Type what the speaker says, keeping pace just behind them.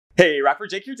Hey, Rockford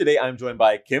Jake here. Today I'm joined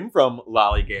by Kim from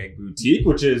Lallygag Boutique,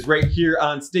 which is right here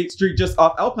on State Street, just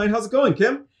off Alpine. How's it going,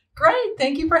 Kim? Great.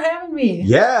 Thank you for having me.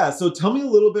 Yeah. So tell me a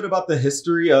little bit about the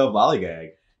history of Lallygag.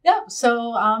 Yep.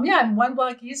 So, I'm one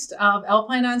block east of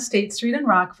Alpine on State Street in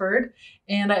Rockford.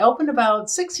 And I opened about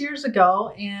 6 years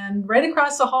ago and right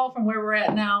across the hall from where we're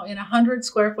at now in a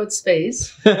 100-square-foot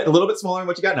space. A little bit smaller than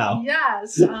what you got now.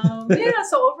 Yes.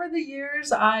 So over the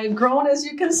years, I've grown, as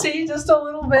you can see, just a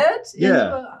little bit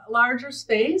into a larger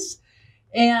space.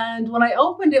 And when I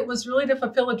opened, it was really to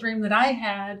fulfill a dream that I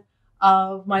had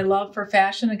of my love for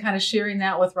fashion and kind of sharing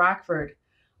that with Rockford.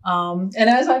 And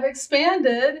as I've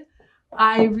expanded,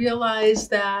 I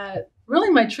realized that really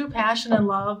my true passion and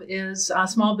love is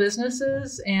small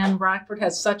businesses, and Rockford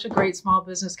has such a great small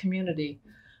business community.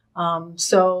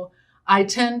 So I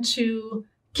tend to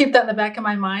keep that in the back of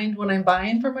my mind when I'm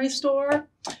buying for my store,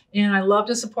 and I love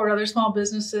to support other small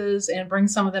businesses and bring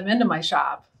some of them into my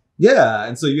shop. Yeah,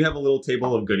 and so you have a little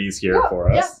table of goodies here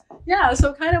for us. Yeah,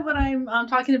 so kind of what I'm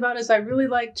talking about is I really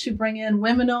like to bring in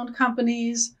women-owned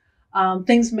companies,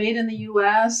 things made in the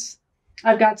U.S.,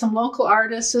 I've got some local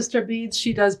artists, Sister Beads.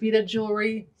 She does beaded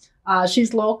jewelry.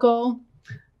 She's local.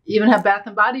 Even have Bath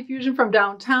and Body Fusion from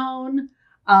downtown.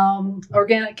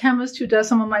 Organic Chemist, who does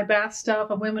some of my bath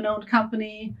stuff, a women-owned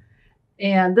company.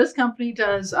 And this company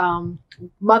does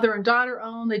mother and daughter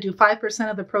owned. They do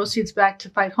 5% of the proceeds back to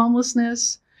fight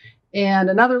homelessness. And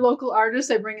another local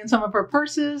artist, I bring in some of her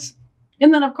purses.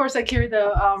 And then, of course, I carry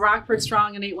the Rockford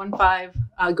Strong and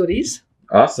 815 goodies.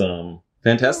 Awesome.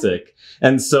 Fantastic.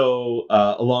 And so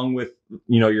along with,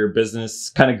 your business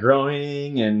kind of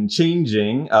growing and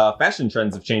changing, fashion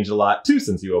trends have changed a lot too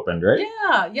since you opened, right?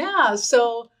 Yeah.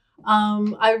 So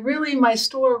my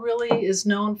store really is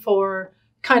known for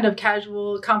kind of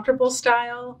casual, comfortable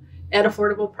style at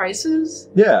affordable prices.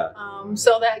 Yeah.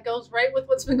 So that goes right with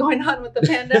what's been going on with the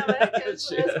pandemic,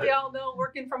 as we all know,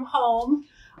 working from home.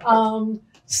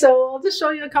 So I'll just show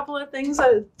you a couple of things,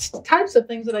 types of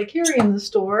things that I carry in the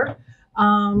store.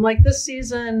 Like this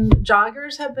season,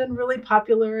 joggers have been really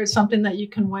popular. It's something that you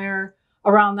can wear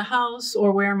around the house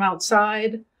or wear them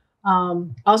outside.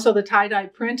 Also, the tie-dye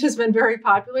print has been very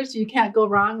popular, so you can't go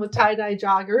wrong with tie-dye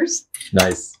joggers.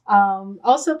 Nice.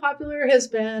 Also popular has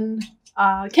been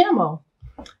camo.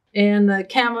 And the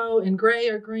camo in gray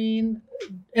or green.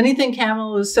 Anything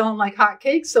camo is selling like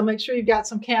hotcakes, so make sure you've got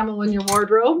some camo in your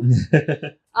wardrobe.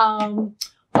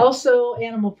 Also,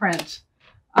 animal print.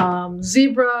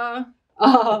 Zebra,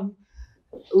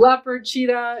 leopard,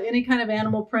 cheetah, any kind of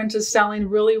animal print is selling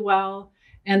really well.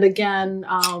 And again,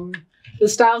 the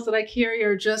styles that I carry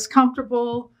are just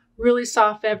comfortable, really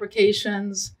soft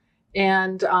fabrications,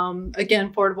 and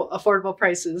again, affordable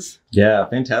prices. Yeah,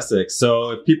 fantastic. So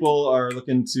if people are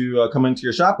looking to come into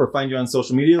your shop or find you on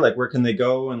social media, like where can they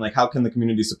go and like how can the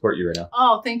community support you right now?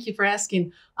 Oh, thank you for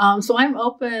asking. So I'm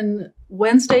open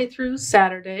Wednesday through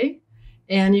Saturday.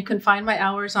 And you can find my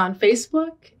hours on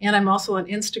Facebook, and I'm also on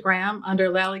Instagram under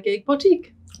Lallygag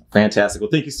Boutique. Fantastic. Well,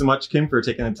 thank you so much, Kim, for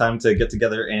taking the time to get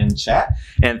together and chat.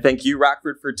 And thank you,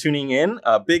 Rockford, for tuning in.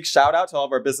 A big shout out to all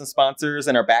of our business sponsors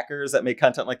and our backers that make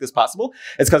content like this possible.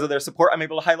 It's because of their support I'm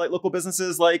able to highlight local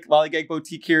businesses like Lallygag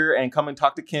Boutique here and come and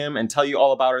talk to Kim and tell you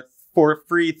all about her for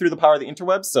free through the power of the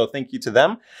interwebs. So thank you to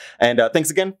them. And thanks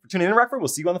again for tuning in, Rockford. We'll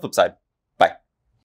see you on the flip side.